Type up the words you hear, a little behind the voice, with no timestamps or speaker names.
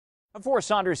Forrest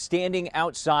Saunders standing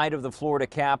outside of the Florida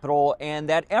Capitol, and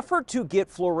that effort to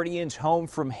get Floridians home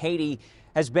from Haiti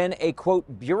has been a,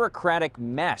 quote, bureaucratic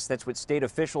mess. That's what state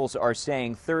officials are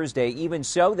saying Thursday. Even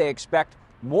so, they expect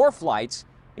more flights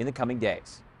in the coming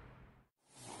days.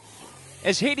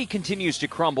 As Haiti continues to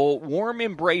crumble, warm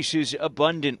embraces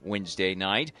abundant Wednesday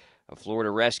night. A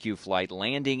Florida rescue flight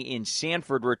landing in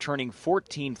Sanford, returning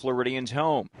 14 Floridians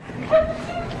home.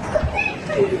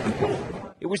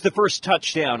 It was the first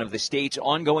touchdown of the state's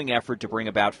ongoing effort to bring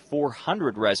about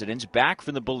 400 residents back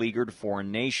from the beleaguered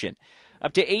foreign nation.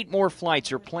 Up to 8 more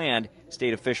flights are planned,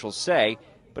 state officials say,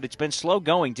 but it's been slow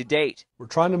going to date. We're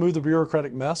trying to move the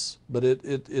bureaucratic mess, but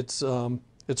it's a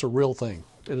real thing.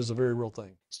 It is a very real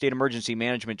thing. State Emergency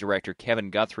Management Director Kevin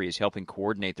Guthrie is helping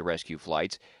coordinate the rescue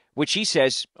flights, which he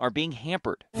says are being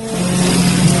hampered.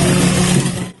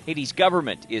 Haiti's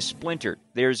government is splintered.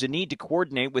 There's a need to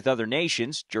coordinate with other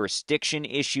nations. Jurisdiction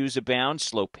issues abound,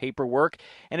 slow paperwork,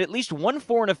 and at least one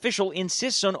foreign official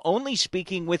insists on only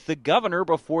speaking with the governor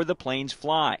before the planes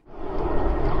fly.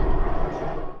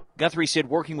 Guthrie said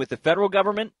working with the federal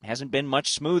government hasn't been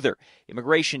much smoother.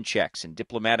 Immigration checks and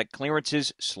diplomatic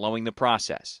clearances slowing the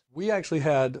process. We actually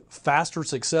had faster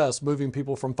success moving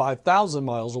people from 5,000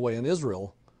 miles away in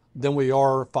Israel than we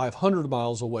are 500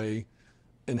 miles away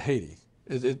in Haiti.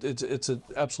 It's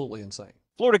absolutely insane.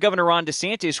 Florida Governor Ron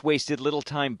DeSantis wasted little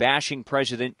time bashing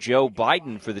President Joe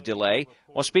Biden for the delay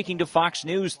while speaking to Fox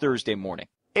News Thursday morning.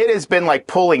 It has been like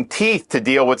pulling teeth to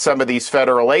deal with some of these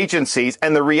federal agencies.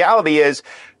 And the reality is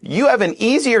you have an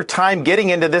easier time getting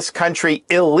into this country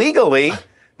illegally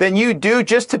than you do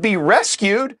just to be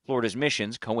rescued. Florida's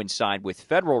missions coincide with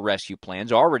federal rescue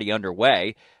plans already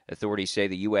underway. Authorities say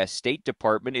the U.S. State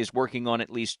Department is working on at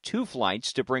least 2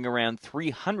 flights to bring around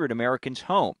 300 Americans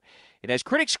home. It has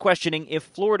critics questioning if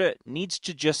Florida needs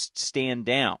to just stand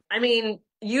down. I mean,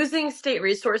 using state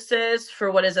resources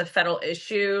for what is a federal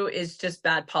issue is just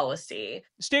bad policy.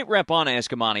 State Rep Anna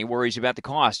Escamani worries about the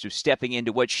cost of stepping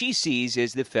into what she sees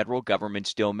as the federal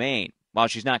government's domain. While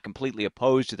she's not completely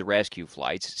opposed to the rescue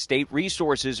flights, state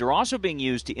resources are also being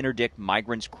used to interdict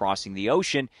migrants crossing the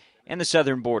ocean and the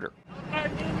southern border.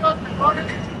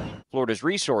 Florida's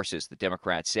resources, the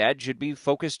Democrats said, should be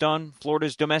focused on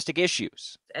Florida's domestic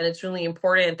issues. And it's really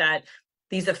important that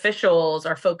these officials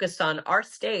are focused on our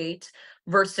state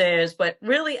versus what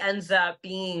really ends up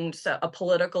being a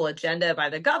political agenda by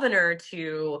the governor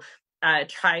to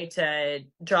try to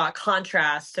draw a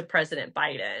contrast to President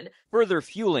Biden. Further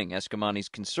fueling Escamani's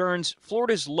concerns,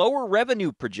 Florida's lower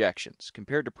revenue projections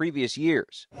compared to previous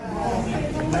years.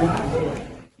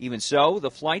 Even so,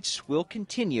 the flights will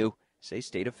continue, say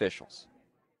state officials.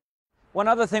 One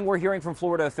other thing we're hearing from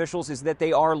Florida officials is that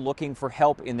they are looking for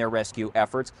help in their rescue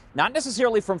efforts, not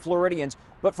necessarily from Floridians,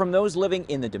 but from those living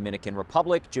in the Dominican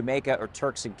Republic, Jamaica, or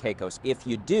Turks and Caicos. If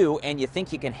you do and you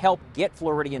think you can help get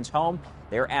Floridians home,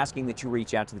 they're asking that you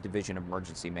reach out to the Division of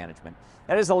Emergency Management.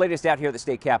 That is the latest out here at the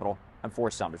state capitol. I'm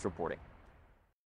Forrest Saunders reporting.